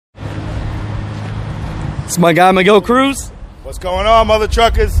It's my guy, Miguel Cruz. What's going on, mother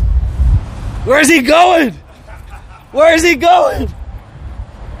truckers? Where's he going? Where is he going?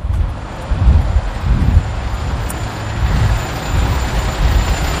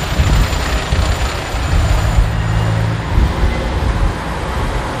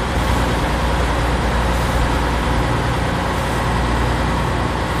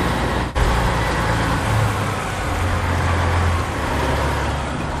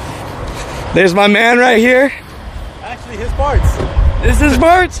 There's my man right here. Actually, his parts. This is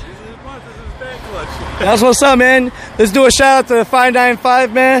parts? This is his parts. This is his band collection. That's what's up, man. Let's do a shout out to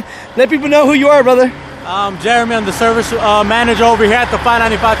 595, man. Let people know who you are, brother. Jeremy, I'm the service manager over here at the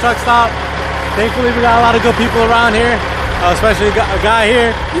 595 truck stop. Thankfully, we got a lot of good people around here, especially a guy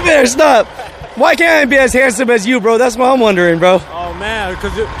here. You better stop. Why can't I be as handsome as you, bro? That's what I'm wondering, bro. Oh man,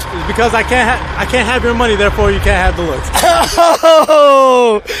 because I can't have your money, therefore you can't have the looks.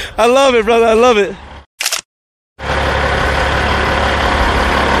 Oh, I love it, brother. I love it.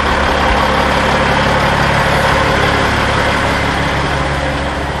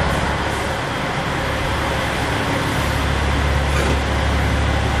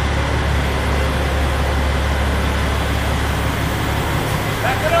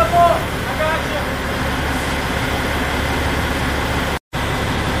 Back it up, boy. I got you.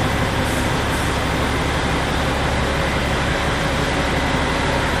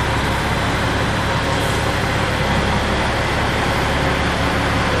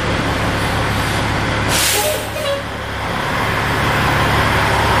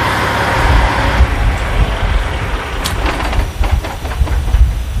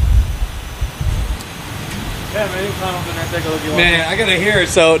 Yeah, man, you can climb up in there and take a look. Man, I gotta hear it.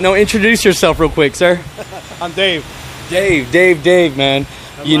 So, no, introduce yourself real quick, sir. I'm Dave. Dave, man.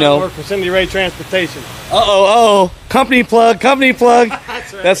 You know. I work for Cindy Ray Transportation. Company plug.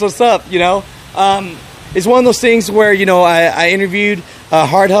 That's what's up, you know. It's one of those things where, you know, I interviewed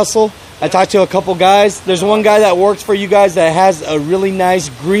Hard Hustle. I talked to a couple guys. There's one guy that works for you guys that has a really nice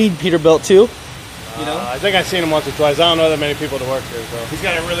green Peterbilt too. You know? I think I've seen him once or twice. I don't know that many people to work here, so. He's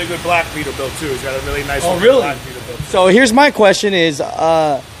got a really good black Peterbilt too. He's got a really nice really? black Peterbilt. So here's my question is,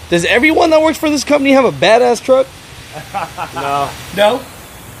 does everyone that works for this company have a badass truck? No?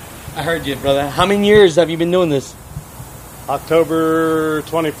 I heard you, brother. How many years have you been doing this? October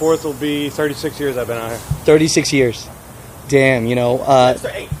 24th will be 36 years I've been out here. 36 years. Damn, you know.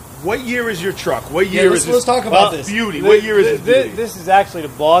 Hey, what year is your truck? What year is let's talk about this. Beauty. What year is it? This is actually the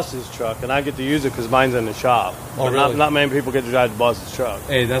boss's truck, and I get to use it because mine's in the shop. Oh, But really? not many people get to drive the boss's truck.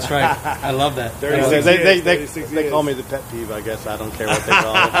 Hey, that's right. I love that. 36 They years. call me the pet peeve, I guess. I don't care what they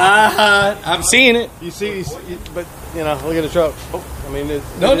call it. I'm seeing it. You see, but, you know, look at the truck. Oh, I mean, it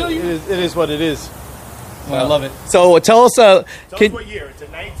is what it is. Well, I love it. So tell us, Tell us what year. It's a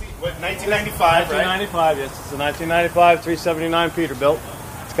 1995, right? 1995, yes. It's a 1995 379 Peterbilt.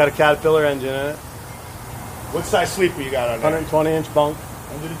 It's got a Caterpillar engine in it. What size sleeper you got on there? 120-inch bunk.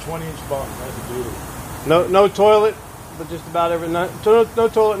 120-inch bunk. That's beautiful. No toilet, but just about every no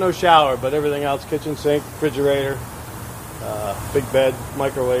toilet, no shower, but everything else: kitchen sink, refrigerator, big bed,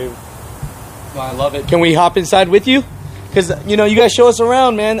 microwave. Well, I love it. Can we hop inside with you? Because, you know, you guys show us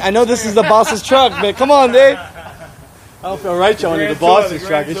around, man. I know this is the boss's truck, but come on, Dave. I don't feel right showing you the boss's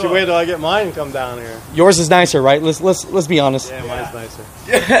truck. You should wait till I get mine and come down here. Yours is nicer, right? Let's be honest. Yeah, mine's nicer.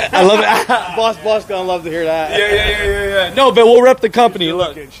 I love it. Boss gonna love to hear that. Yeah. No, but we'll rep the company.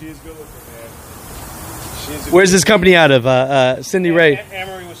 Look. She is good looking, man. Where's this company out of? Cindy Ray.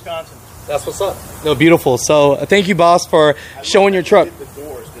 Amory, Wisconsin. That's what's up. No, beautiful. So thank you, boss, for showing your truck. The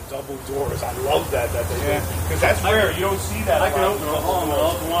doors, the double doors. I love that they do. Because that's rare. You don't see that. I can open them all.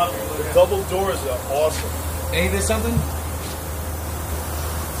 The double doors are awesome. Ain't there something?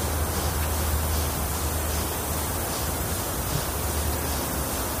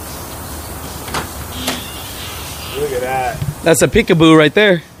 Look at that. That's a peekaboo right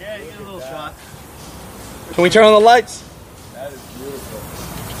there. Yeah, you get a little shot. Can we turn on the lights? That is beautiful.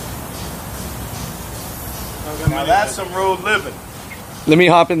 Now that's some road living. Let me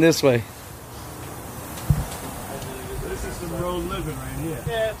hop in this way. This is some road living right here.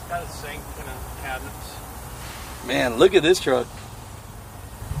 Yeah, it's got a sink and cabinets. Man, look at this truck.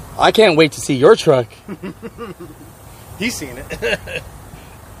 I can't wait to see your truck. He's seen it.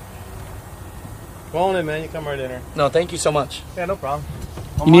 Come on in, man. You come right in here. No, thank you so much. Yeah, no problem.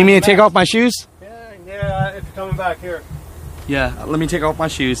 You need me to take off my shoes? Yeah, if you're coming back here. Yeah, let me take off my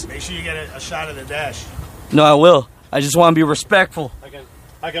shoes. Make sure you get a shot of the dash. No, I will. I just want to be respectful.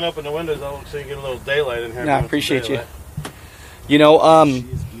 I can open the windows so you get a little daylight in here. No, I appreciate you. You know, She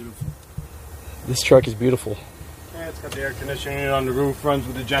is beautiful. this truck is beautiful. Yeah, it's got the air conditioning on the roof, runs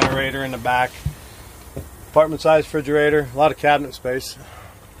with the generator in the back. Apartment-sized refrigerator, a lot of cabinet space.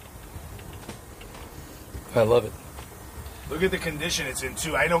 I love it. Look at the condition it's in,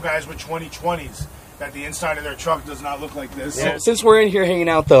 too. I know guys with 2020s that the inside of their truck does not look like this. So, since we're in here hanging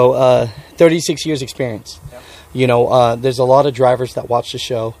out, though, 36 years experience. Yep. You know, there's a lot of drivers that watch the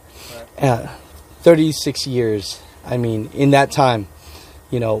show. 36 years. I mean, in that time,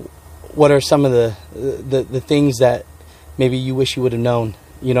 you know, what are some of the things that maybe you wish you would have known?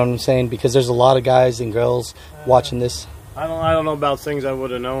 You know what I'm saying? Because there's a lot of guys and girls watching this. I don't know about things I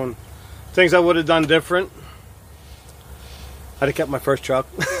would have known. Things I would have done different. I'd have kept my first truck.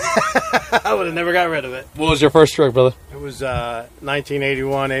 I would have never got rid of it. What was your first truck, brother? It was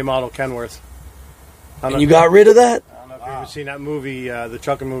 1981 A model Kenworth. And you got rid of that? I don't know if you've ever seen that movie, the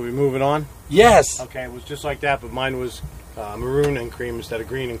trucking movie, Moving On. Yes. Okay, it was just like that, but mine was maroon and cream instead of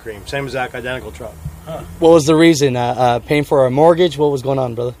green and cream. Same exact identical truck. What was the reason? Paying for a mortgage? What was going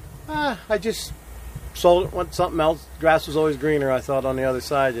on, brother? I just sold it, went something else. Grass was always greener, I thought, on the other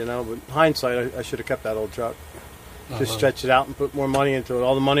side, you know. But hindsight, I should have kept that old truck. Just stretch it out and put more money into it.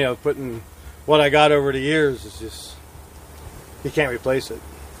 All the money I've put in what I got over the years is just, you can't replace it.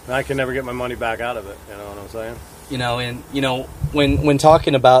 And I can never get my money back out of it, you know what I'm saying? You know, and, you know, when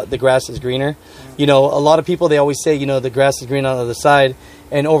talking about the grass is greener, you know, a lot of people, they always say, you know, the grass is green on the other side.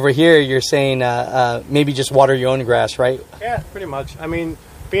 And over here, you're saying maybe just water your own grass, right? Yeah, pretty much. I mean,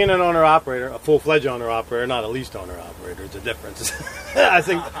 being an owner-operator, a full-fledged owner-operator, not a leased owner-operator, it's a difference. I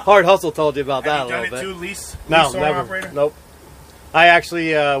think Hard Hustle told you about that a little bit. Have you done it too, lease No, owner never. operator? Nope. I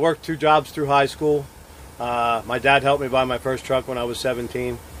actually worked 2 jobs through high school. My dad helped me buy my first truck when I was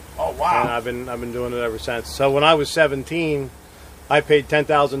 17. Oh, wow. And I've been doing it ever since. So when I was 17, I paid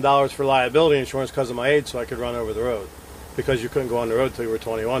 $10,000 for liability insurance because of my age, so I could run over the road. Because you couldn't go on the road till you were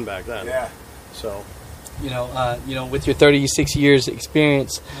 21 back then. Yeah. So, You know, with your 36 years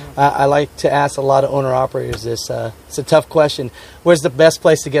experience, I like to ask a lot of owner operators this. It's a tough question. Where's the best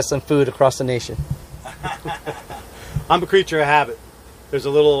place to get some food across the nation? I'm a creature of habit. There's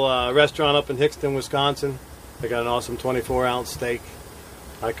a little restaurant up in Hickston, Wisconsin. They got an awesome 24-ounce steak.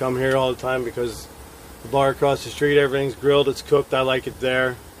 I come here all the time because the bar across the street, everything's grilled, it's cooked. I like it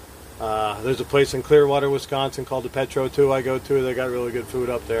there. There's a place in Clearwater, Wisconsin called the Petro 2 I go to. They got really good food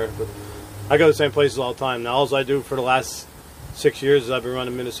up there. But I go to the same places all the time. Now, all I do for the last 6 years is I've been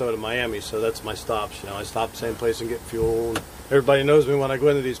running Minnesota, Miami, so that's my stops. You know, I stop at the same place and get fuel. And everybody knows me when I go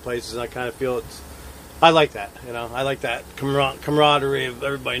into these places. And I kind of feel it's. I like that. You know, I like that camaraderie of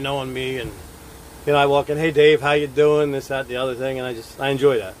everybody knowing me. And you know, I walk in, hey Dave, how you doing? This, that, the other thing, and I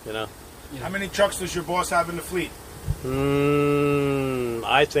enjoy that. You know. How many trucks does your boss have in the fleet?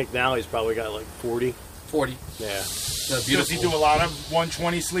 I think now he's probably got like 40. 40. Yeah. Does he do a lot of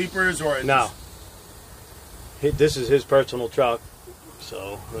 120 sleepers or No. This is his personal truck.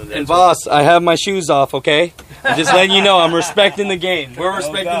 So. And boss, I have my shoes off, okay? I'm just letting you know I'm respecting the game. We're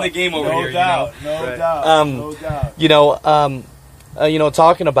respecting the game over here. No doubt. You know,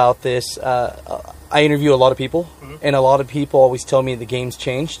 talking about this, I interview a lot of people, and a lot of people always tell me the game's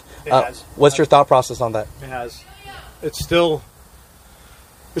changed. It has. What's your thought process on that? It has. It's still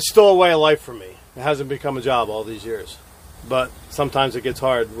a way of life for me. It hasn't become a job all these years. But sometimes it gets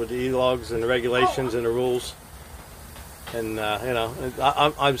hard with the e-logs and the regulations and the rules. And, you know,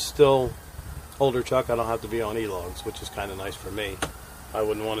 I'm still older truck. I don't have to be on e-logs, which is kind of nice for me. I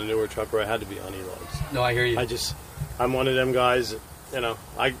wouldn't want a newer truck where I had to be on e-logs. No, I hear you. I'm one of them guys, you know,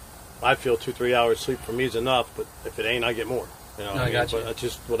 I feel 2-3 hours sleep for me is enough, but if it ain't, I get more. You know, no, I got you. But that's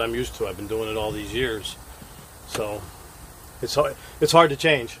just what I'm used to. I've been doing it all these years. So it's hard to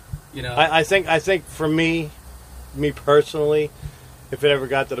change. You know, I think for me personally, if it ever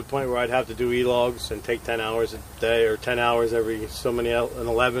got to the point where I'd have to do e-logs and take 10 hours a day or 10 hours every so many, an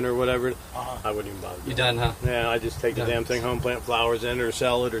 11 or whatever, I wouldn't even bother. You done, huh? Yeah, I just take the damn thing home, plant flowers in it, or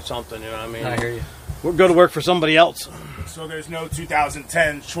sell it or something. You know what I mean? I hear you. We'll go to work for somebody else. So there's no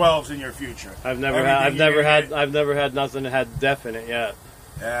 2010 12s in your future. I've never had nothing that had def in it yet.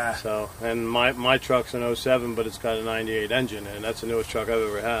 Yeah. So, and my truck's an 07, but it's got a 98 engine, and that's the newest truck I've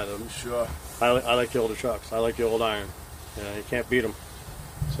ever had. Sure. I like the older trucks. I like the old iron. You know, you can't beat them.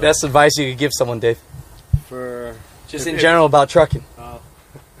 So, Best advice you could give someone, Dave? Just in general about trucking.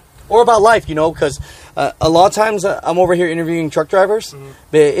 Or about life, you know, because a lot of times I'm over here interviewing truck drivers,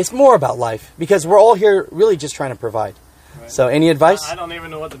 but it's more about life because we're all here really just trying to provide. Right. So, any advice? I don't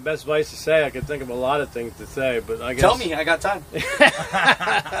even know what the best advice to say. I can think of a lot of things to say, but I guess... Tell me, I got time.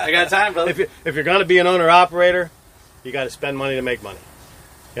 I got time, brother. If you're going to be an owner-operator, you got to spend money to make money.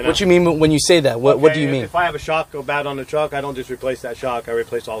 You know? What you mean when you say that? What do you mean? If I have a shock go bad on the truck, I don't just replace that shock. I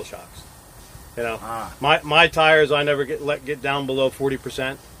replace all the shocks. You know, my tires I never get down below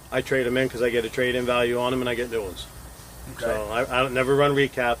 40%. I trade them in because I get a trade-in value on them and I get new ones. Okay. So I don't never run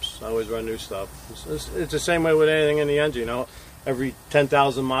recaps. I always run new stuff. It's the same way with anything in the engine. You know, every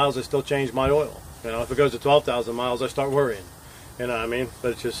 10,000 miles, I still change my oil. You know, if it goes to 12,000 miles, I start worrying. You know what I mean?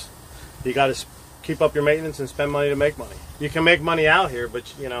 But it's just, you got to keep up your maintenance and spend money to make money. You can make money out here,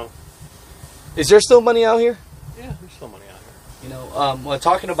 but you know. Is there still money out here? Yeah, there's still money out here. You know, well,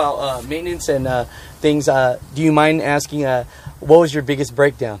 talking about maintenance and things, do you mind asking, what was your biggest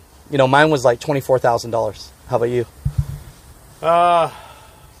breakdown? You know, mine was like $24,000. How about you? I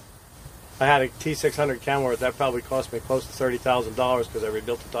had a T600 Kenworth. That probably cost me close to $30,000 because I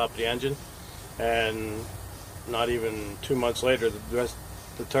rebuilt the top of the engine, and not even 2 months later,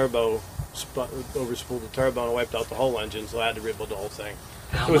 the turbo overspooled the turbo and wiped out the whole engine, so I had to rebuild the whole thing.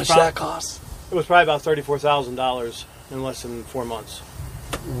 How much did that cost? It was probably about $34,000 in less than 4 months.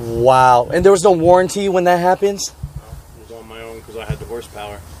 Wow. And there was no warranty when that happens? It was on my own because I had the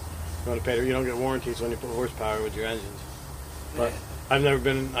horsepower. You don't get warranties when you put horsepower with your engines. But I've never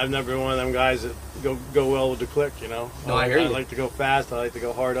been one of them guys that go well with the click, you know. No, I hear you. I like to go fast. I like to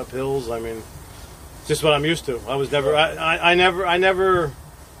go hard up hills. I mean, it's just what I'm used to. I was never. I never.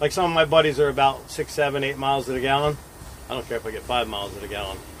 Like some of my buddies are about 6, 7, 8 miles to the gallon. I don't care if I get 5 miles to the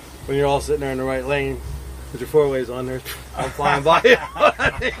gallon. When you're all sitting there in the right lane with your four ways on there, I'm flying by you.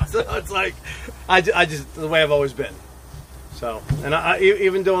 So it's like, I just the way I've always been. So, and I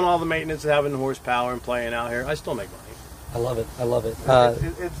even doing all the maintenance, having the horsepower and playing out here, I still make money. I love it. I love it.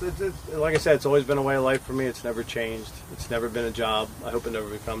 It's like I said, it's always been a way of life for me. It's never changed. It's never been a job. I hope it never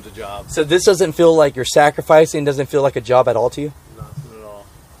becomes a job. So this doesn't feel like you're sacrificing, doesn't feel like a job at all to you? Nothing at all.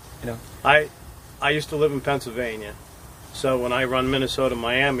 You know? I used to live in Pennsylvania. So when I run Minnesota,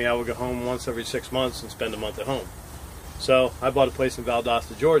 Miami, I would go home once every 6 months and spend a month at home. So I bought a place in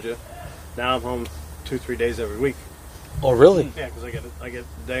Valdosta, Georgia. Now I'm home 2-3 days every week. Oh, really? Yeah, because I get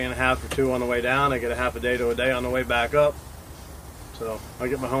a day and a half or two on the way down. I get a half a day to a day on the way back up. So I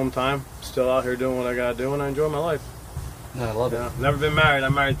get my home time. Still out here doing what I got to do, and I enjoy my life. No, I love it. Never been married. I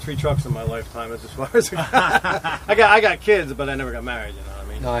married 3 trucks in my lifetime. That's as far as I got kids, but I never got married. You know what I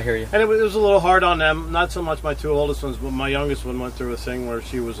mean? No, I hear you. And it was a little hard on them. Not so much my 2 oldest ones, but my youngest one went through a thing where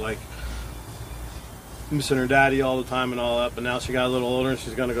she was like missing her daddy all the time and all that. But now she got a little older and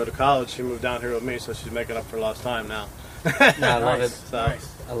she's going to go to college. She moved down here with me, so she's making up for lost time now. No, I love it. So.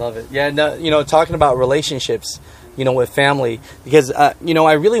 Nice. I love it. Yeah, no, you know, talking about relationships, you know, with family, because, you know,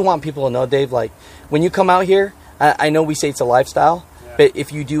 I really want people to know, Dave, like, when you come out here, I know we say it's a lifestyle, but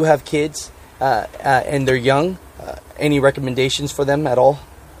if you do have kids and they're young, any recommendations for them at all,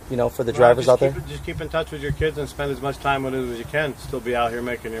 you know, for the drivers out there? Just keep in touch with your kids and spend as much time with them as you can. Still be out here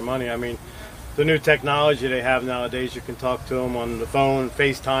making your money. I mean, the new technology they have nowadays, you can talk to them on the phone,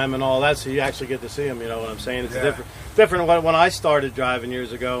 FaceTime and all that, so you actually get to see them, you know what I'm saying? It's different. When I started driving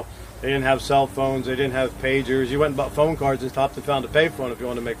years ago, they didn't have cell phones, they didn't have pagers. You went and bought phone cards and stopped and found a payphone if you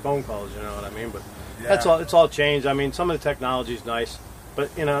wanted to make phone calls, you know what I mean? But that's all. It's all changed. I mean, some of the technology is nice, but,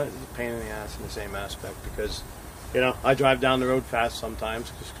 you know, it's a pain in the ass in the same aspect because, you know, I drive down the road fast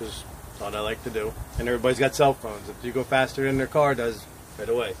sometimes just because it's what I like to do. And everybody's got cell phones. If you go faster than their car does, right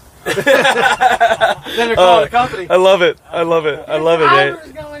away. Then they're calling the company. I love it. I love it. I love it,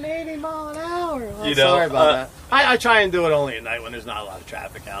 Hours going 80 miles an hour. Well, You know, sorry about that. I try and do it only at night when there's not a lot of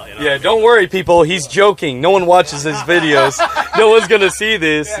traffic out. You know? Yeah, don't worry, people. He's joking. No one watches his videos. No one's gonna see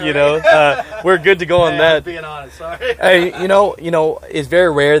this. You know, we're good to go on that. Being honest, sorry. Hey, you know, it's very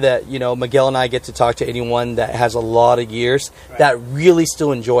rare that, you know, Miguel and I get to talk to anyone that has a lot of years that really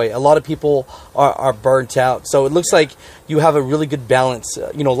still enjoy it. A lot of people are burnt out. So it looks like you have a really good balance,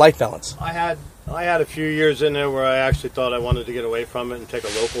 you know, life balance. I had a few years in there where I actually thought I wanted to get away from it and take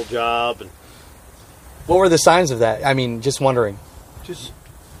a local job, and What were the signs of that? I mean, just wondering. just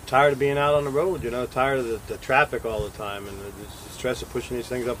tired of being out on the road, you know, tired of the traffic all the time and the stress of pushing these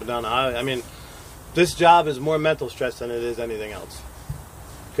things up and down the highway. I mean, this job is more mental stress than it is anything else.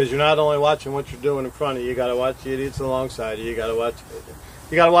 Because you're not only watching what you're doing in front of you, you got to watch the idiots alongside you. You got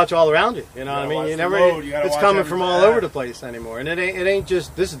to watch all around you. You know what I mean? It's coming from all over the place anymore. And it ain't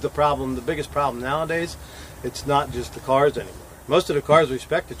just, this is the problem, the biggest problem nowadays. It's not just the cars anymore. Most of the cars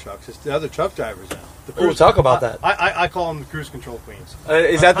respect the trucks. It's the other truck drivers now. Ooh, talk about that. I call them the cruise control queens.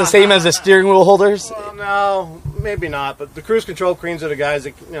 Is that the same as the steering wheel holders? Well, no, maybe not. But the cruise control queens are the guys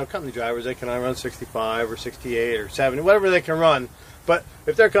that, you know, company drivers. They can run 65 or 68 or 70, whatever they can run. But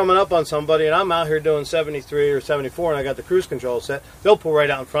if they're coming up on somebody and I'm out here doing 73 or 74 and I got the cruise control set, they'll pull right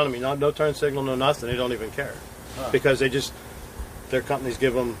out in front of me. No turn signal, no nothing. They don't even care. Because their companies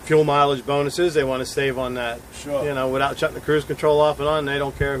give them fuel mileage bonuses. They want to save on that, you know, without shutting the cruise control off and on. They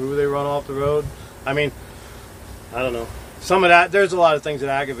don't care who they run off the road. I mean, I don't know. some of that, there's a lot of things that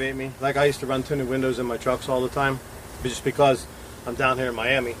aggravate me. Like I used to run tinted windows in my trucks all the time, just because I'm down here in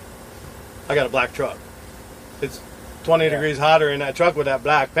Miami. I got a black truck. It's 20 degrees hotter in that truck with that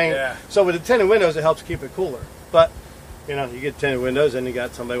black paint. Yeah. So with the tinted windows, it helps keep it cooler. But, you know, you get tinted windows and you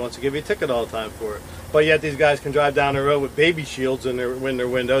got somebody wants to give you a ticket all the time for it. But yet these guys can drive down the road with baby shields in their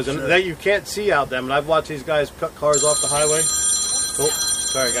windows, and that you can't see out them. And I've watched these guys cut cars off the highway. Oh,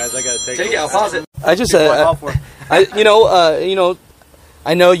 sorry guys, I got to take Take it. I'll pause it.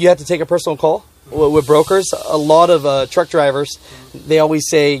 I know you have to take a personal call with brokers. A lot of truck drivers, they always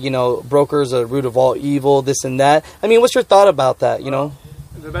say, you know, brokers are the root of all evil, this and that. I mean, what's your thought about that, you know?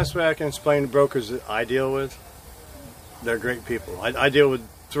 The best way I can explain the brokers that I deal with, they're great people. I deal with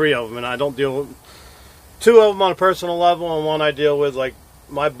 3 of them, and I don't deal with 2 of them on a personal level, and one I deal with, like,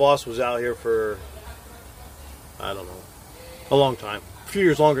 my boss was out here for, I don't know, a long time. A few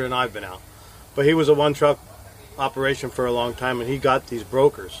years longer than I've been out. But he was a one-truck operation for a long time, and he got these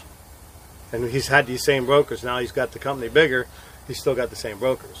brokers. And he's had these same brokers. Now he's got the company bigger. He's still got the same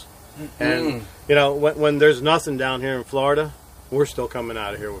brokers. Mm-hmm. And, you know, when there's nothing down here in Florida, we're still coming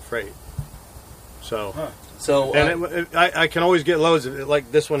out of here with freight. So, I can always get loads of it.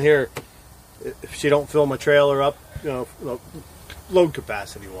 Like this one here, if she don't fill my trailer up, you know, load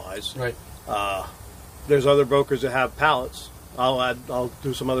capacity-wise. Right. There's other brokers that have pallets. I'll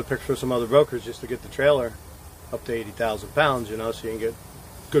do some other picks for some other brokers just to get the trailer up to 80,000 pounds, you know, so you can get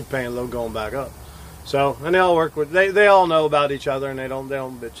good paying load going back up. So, and they all work with, they all know about each other, and they don't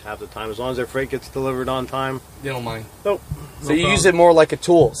bitch half the time. As long as their freight gets delivered on time. They don't mind. Nope. So you use it more like a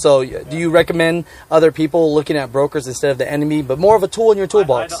tool. So do you recommend other people looking at brokers instead of the enemy, but more of a tool in your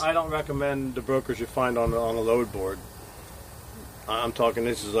toolbox? I don't recommend the brokers you find on a load board. I'm talking,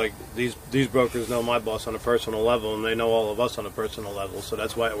 this is like, these brokers know my boss on a personal level, and they know all of us on a personal level, so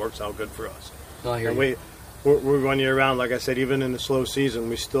that's why it works out good for us. I hear and you. we run year round. Like I said, even in the slow season,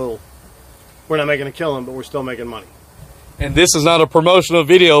 we're not making a killing, but we're still making money. And this is not a promotional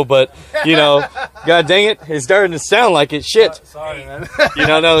video, but, you know, God dang it, it's starting to sound like it. Shit. Sorry, man. You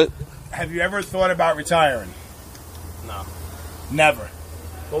don't know. Have you ever thought about retiring? No. Never.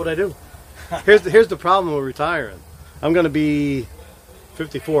 What would I do? Here's the problem with retiring. I'm going to be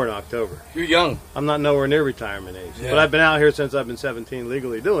 54 in October. You're young. I'm not nowhere near retirement age. Yeah. But I've been out here since I've been 17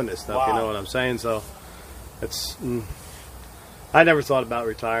 legally doing this stuff, Wow. You know what I'm saying? So it's I never thought about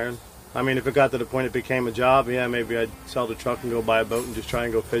retiring. I mean, if it got to the point it became a job, yeah, maybe I'd sell the truck and go buy a boat and just try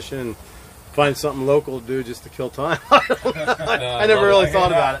and go fishing and find something local to do just to kill time. I never really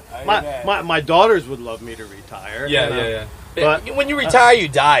thought about it. My daughters would love me to retire. Yeah. But when you retire, you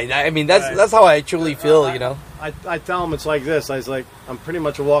die. I mean, that's how I truly feel, you know. I tell them it's like this. I'm pretty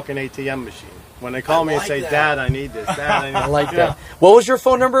much a walking ATM machine. When they call me and say, "Dad, I need this," Dad, I need I like that. What was your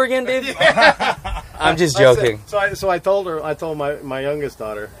phone number again, Dave? I'm just joking. So I told my youngest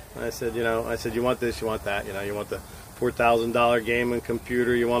daughter, I said, you want this, you want that, you want the $4,000 gaming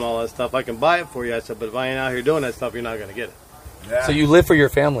computer, you want all that stuff. I can buy it for you. I said, but if I ain't out here doing that stuff, you're not going to get it. Yeah. So you live for your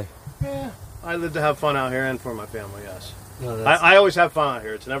family. Yeah, I live to have fun out here and for my family. Yes, No, I always have fun out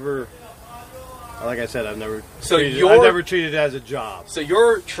here. It's never. Like I said, I've never treated it as a job. So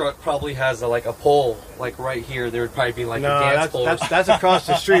your truck probably has a pole, like right here. There would probably be a dance pole. That's across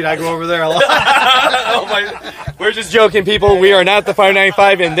the street. I go over there a lot. We're just joking, people. We are not the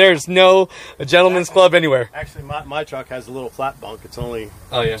 595, and there's no gentleman's club anywhere. Actually, my truck has a little flat bunk. It's only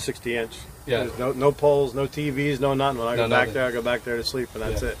 60 inch. Yeah. There's no poles, no TVs, no nothing. When I go back there, I go back there to sleep, and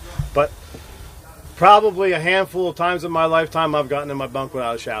that's it. But probably a handful of times in my lifetime I've gotten in my bunk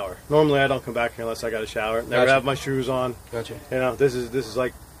without a shower. Normally I don't come back here unless I got a shower. Never have my shoes on. Gotcha. This is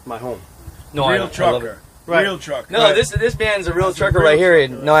like my home. No, real trucker. Right. Real trucker. No, right. this man's a real trucker right here.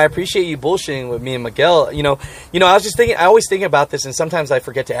 And no, I appreciate you bullshitting with me and Miguel. I was just thinking. I always think about this, and sometimes I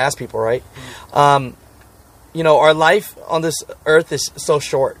forget to ask people. Right. Our life on this earth is so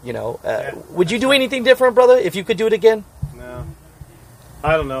short. Would you do anything different, brother, if you could do it again? No,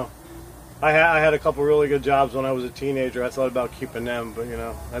 I don't know. I had a couple really good jobs when I was a teenager. I thought about keeping them, but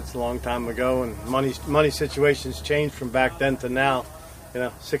that's a long time ago, and money situations changed from back then to now.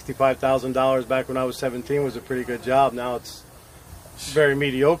 $65,000 back when I was 17 was a pretty good job. Now it's very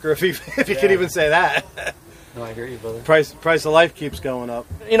mediocre, if you could even say that. No, I hear you, brother. Price of life keeps going up.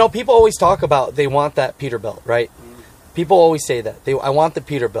 People always talk about they want that Peterbilt, right? People always say that. I want the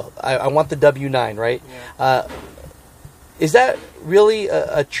Peterbilt. I want the W9, right? Yeah. Is that really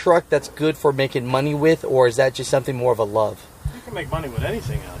a truck that's good for making money with, or is that just something more of a love? You can make money with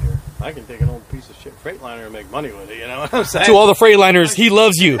anything out here. I can take an old piece of shit Freightliner and make money with it. You know what I'm saying? To all the Freightliners, he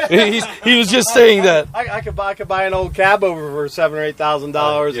loves you. He was just saying that. I could buy an old cab over for $7,000 or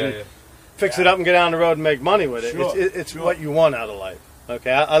 $8,000 and fix it up and get down the road and make money with it. Sure, It's what you want out of life.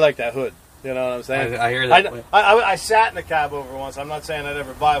 Okay, I like that hood. You know what I'm saying? I hear that. I sat in a cab over once. I'm not saying I'd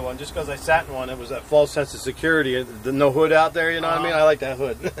ever buy one. Just because I sat in one, it was that false sense of security. The no hood out there, you know what I mean? I like that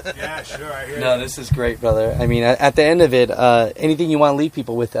hood. Yeah, sure, I hear No, this is great, brother. I mean, at the end of it, anything you want to leave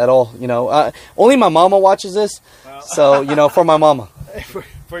people with at all, you know. Only my mama watches this, so, you know, for my mama.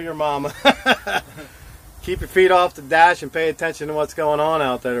 for your mama. Keep your feet off the dash and pay attention to what's going on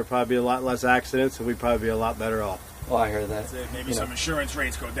out there. There'll probably be a lot less accidents, and we'd probably be a lot better off. Oh, I heard that. Maybe some insurance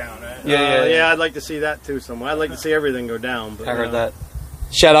rates go down, eh? Yeah, I'd like to see that too somewhere. I'd like to see everything go down. But, I heard that.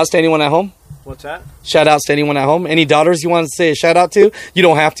 Shout outs to anyone at home? What's that? Shout outs to anyone at home? Any daughters you want to say a shout out to? You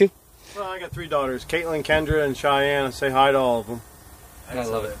don't have to. Well, I got 3 daughters, Caitlin, Kendra, and Cheyenne. I say hi to all of them. I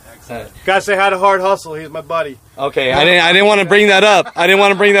love it. Excellent. Gotta say hi to Hard Hustle. He's my buddy. Okay, I didn't want to bring that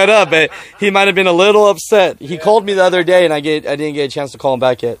up. But he might have been a little upset. He called me the other day, and I didn't get a chance to call him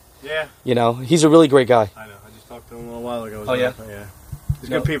back yet. Yeah. You know, he's a really great guy. I know. I just talked to him a little while ago. Oh, yeah? Yeah. He's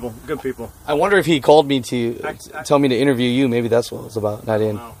good people. Good people. I wonder if he called me to tell me to interview you. Maybe that's what it was about. I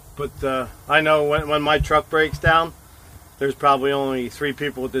didn't. No. But I know when my truck breaks down, there's probably only 3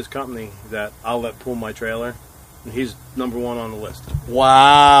 people with this company that I'll let pull my trailer. And he's number 1 on the list.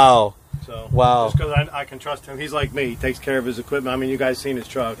 Wow. So, wow. Just because I can trust him. He's like me. He takes care of his equipment. I mean, you guys seen his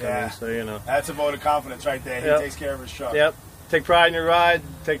truck. Yeah. I mean, so, you know. That's a vote of confidence right there. Yep. He takes care of his truck. Yep. Take pride in your ride.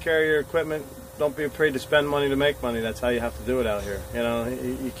 Take care of your equipment. Don't be afraid to spend money to make money. That's how you have to do it out here. You know,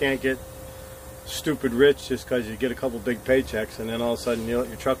 you can't get stupid rich just because you get a couple big paychecks and then all of a sudden you let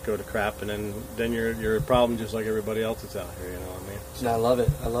your truck go to crap and then you're a problem just like everybody else that's out here. You know what I mean? So. No, I love it.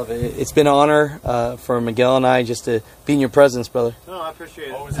 I love it. It's been an honor for Miguel and I just to be in your presence, brother. No, I appreciate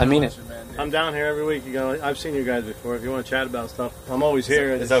it. Always I mean pleasure, man. I'm down here every week. You know, I've seen you guys before. If you want to chat about stuff, I'm always here.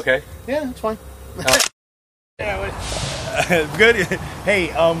 Is that okay? Yeah, it's fine. Good.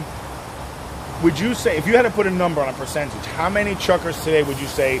 Hey, would you say, if you had to put a number on a percentage, how many truckers today would you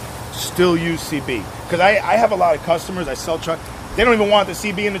say still use CB? Because I have a lot of customers, I sell trucks, they don't even want the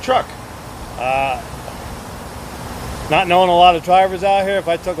CB in the truck. Not knowing a lot of drivers out here, if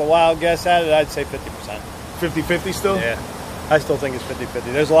I took a wild guess at it, I'd say 50%. 50-50 still? Yeah, I still think it's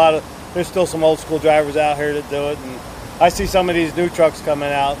 50-50. There's still some old school drivers out here that do it, and I see some of these new trucks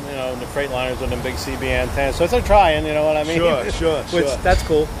coming out, you know, the Freightliners with them big CB antennas. So they're trying, you know what I mean? Sure. Which, that's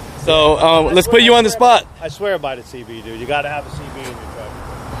cool. So let's put you on the spot. I swear by the CB, dude. You got to have a CB in your truck.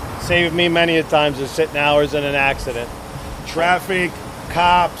 Saved me many a times of sitting hours in an accident. Traffic,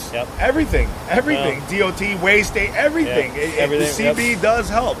 cops, Yep. everything. DOT, way state, everything. Yeah, everything, The CB does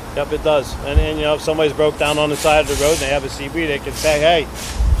help. Yep, it does. And you know, if somebody's broke down on the side of the road and they have a CB, they can say, hey,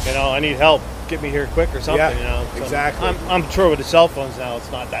 you know, I need help. Get me here quick or something, Yeah, you know. So exactly. I'm sure with the cell phones now, it's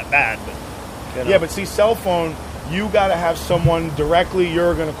not that bad. But, you know. Yeah, but see, cell phone, you got to have someone directly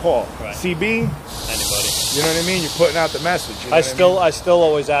you're going to call. Right. CB, Anybody. you know what I mean? You're putting out the message. You know what I still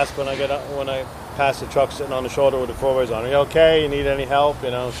always ask when I pass a truck sitting on the shoulder with the 4-ways on. Are you okay? You need any help?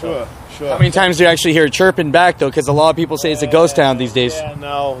 You know. Sure. How many times do you actually hear chirping back though? Because a lot of people say it's a ghost town these days. Yeah,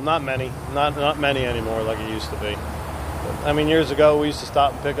 no, not many. Not many anymore like it used to be. But, I mean, years ago we used to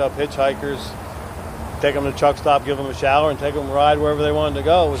stop and pick up hitchhikers, take them to the truck stop, give them a shower, and take them to ride wherever they wanted to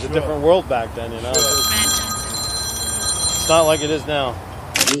go. It was a different world back then, you know. It's not like it is now.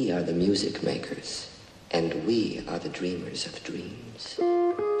 We are the music makers, and we are the dreamers of dreams.